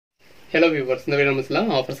Hello viewers, இந்த video நம்ம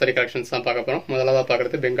offer saree collections தான் பார்க்க போறோம். முதலாவது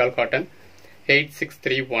பார்க்கிறது பெங்கால் காட்டன்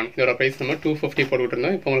 8631. இதோட பிரைஸ் நம்ம 250 போட்டுட்டு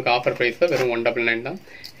இருந்தோம். இப்போ உங்களுக்கு ஆஃபர் பிரைஸ்ல வெறும் 199 தான்.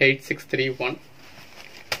 8631.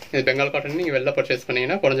 இது பெங்கால் காட்டன் நீங்க வெளில பர்ச்சேஸ்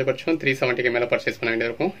பண்ணீங்கன்னா குறைஞ்சபட்சம் 370 க்கு மேல பர்ச்சேஸ் பண்ண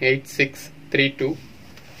வேண்டியிருக்கும். 8632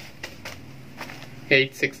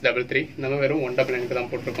 8633 நம்ம வெறும் 199 க்கு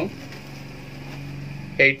தான் போட்டுருக்கோம்.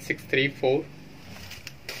 8634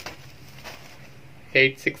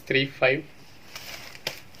 8635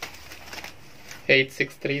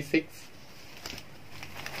 8636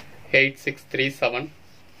 8637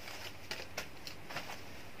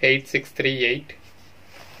 8638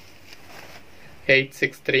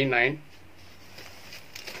 8639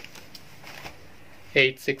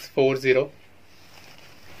 8640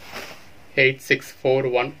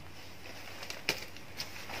 8641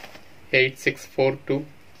 8642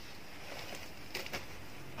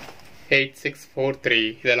 8643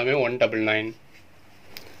 இதெல்லாமே 199.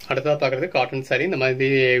 அடுத்ததா பார்க்குறது காட்டன் சாரி. இந்த மாதிரி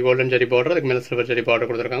கோல்டன் ஜரி பார்டர், அதுக்கு மேலே சில்வர் ஜரி பார்டர்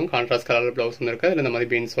கொடுத்துருக்காங்க. கான்ட்ராஸ்ட் கலர் ப்ளவுஸ் வந்து இருக்குது. அதில் இந்த மாதிரி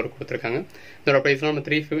பீன்ஸ் ஒர்க் கொடுத்துருக்காங்க. இதோட ப்ரைஸ்லாம் நம்ம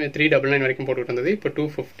 399 வரைக்கும் போட்டுக்கிட்டு இருந்தது. இப்போ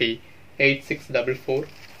 250. 8644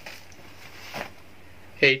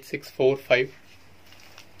 8645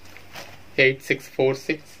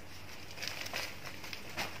 8646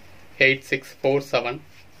 8647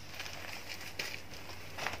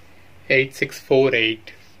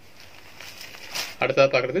 8648. அடுத்ததா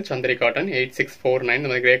பார்க்குறது சந்திரி காட்டன் 8649. இந்த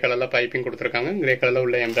மாதிரி கிரே கலரில் பைப்பிங் கொடுத்துருக்காங்க. கிரே கலரில்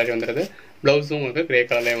உள்ள எம்ப்ராய்டரி வந்துடுது. ப்ளவுஸும் உங்களுக்கு கிரே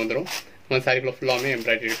கலர்லேயே வந்துடும். நம்ம சாரிக்குள்ள ஃபுல்லாமே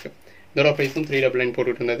எம்ப்ராய்டரி இருக்குது. இதோட ப்ரைஸும் 399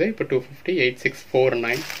 போட்டுட்டு இருந்தது. இப்போ 250.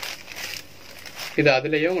 8649. இது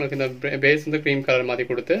அதுலேயே உங்களுக்கு இந்த பேஸ் வந்து க்ரீம் கலர் மாதிரி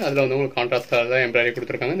கொடுத்து அதில் வந்து உங்களுக்கு கான்ட்ராஸ்ட் கலர் தான் எம்ப்ராய்டரி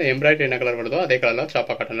கொடுத்துருக்காங்க. இந்த எம்ப்ராய்டரி என்ன கலர் வருதோ அதே கலரில்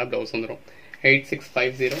சாப்பா காட்டனில் ப்ளவுஸ் வந்துடும்.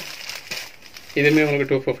 8650. இதுவுமே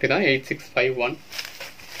உங்களுக்கு 250 தான். 8651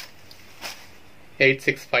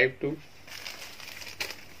 8652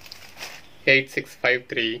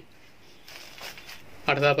 8653.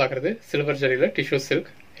 அடுத்ததாக பார்க்குறது சில்வர் ஜரியில் டிஷ்யூ சில்க்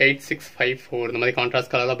 8654. இந்த மாதிரி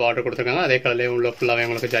கான்ட்ராஸ்ட் கலரில் பார்டர் கொடுத்துருக்காங்க. அதே கலர்லேயே உள்ள ஃபுல்லாகவே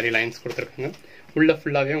உங்களுக்கு ஜரி லைன்ஸ் கொடுத்துருக்காங்க. உள்ள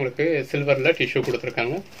ஃபுல்லாகவே உங்களுக்கு சில்வரில் டிஷ்யூ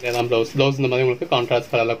கொடுத்துருக்காங்க. இதெல்லாம் ப்ளவுஸ் இந்த மாதிரி உங்களுக்கு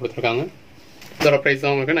கான்ட்ராஸ்ட் கலரில் கொடுத்துருக்காங்க. இதோட ப்ரைஸ்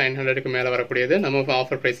தான் உங்களுக்கு 900க்கு மேலே வரக்கூடியது. நம்ம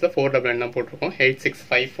ஆஃபர் ப்ரைஸில் 499 தான் போட்டிருக்கோம்.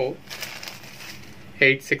 8654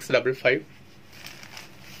 8655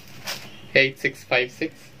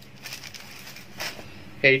 8656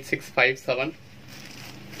 8657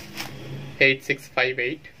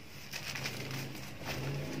 8658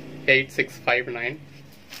 8659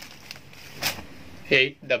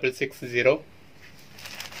 8660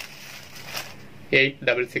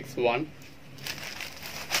 8661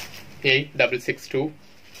 8662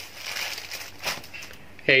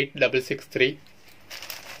 8663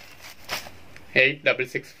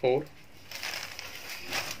 8664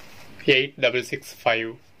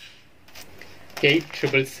 8665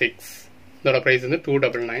 8666. இதோட ப்ரைஸ் வந்து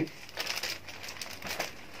 299.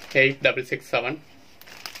 8667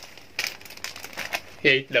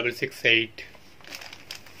 8668.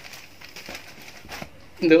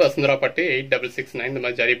 இந்த வசுந்தரா பட்டு 8669. இந்த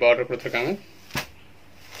மாதிரி ஜரி பார்டர் கொடுத்துருக்காங்க.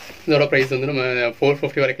 இதோட ப்ரைஸ் வந்து நம்ம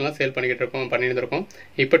 450 வரைக்கும்லாம் சேல் பண்ணிட்டு இருக்கோம்.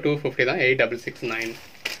 இப்போ 250 தான். 8669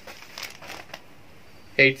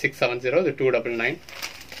 8670. இது 299.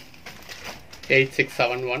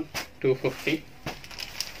 8671 250.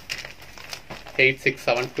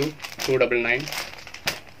 8672 299.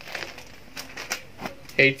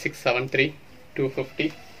 8673 250.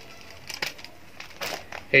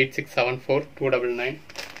 8674 299.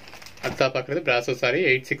 அடுத்தா பார்க்குறது பிராசோ சாரி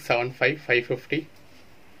 8675 550.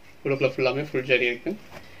 உள்ளுக்குள்ள ஃபுல்லாமே ஃபுல் ஜரி இருக்கு.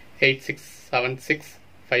 8676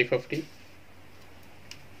 550.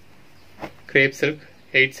 Grape silk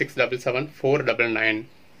 8677 499.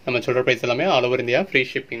 நம்ம சொல்கிற ப்ரைஸ் எல்லாமே ஆல் ஓவர் இந்தியா ஃப்ரீ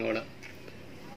ஷிப்பிங்கோட.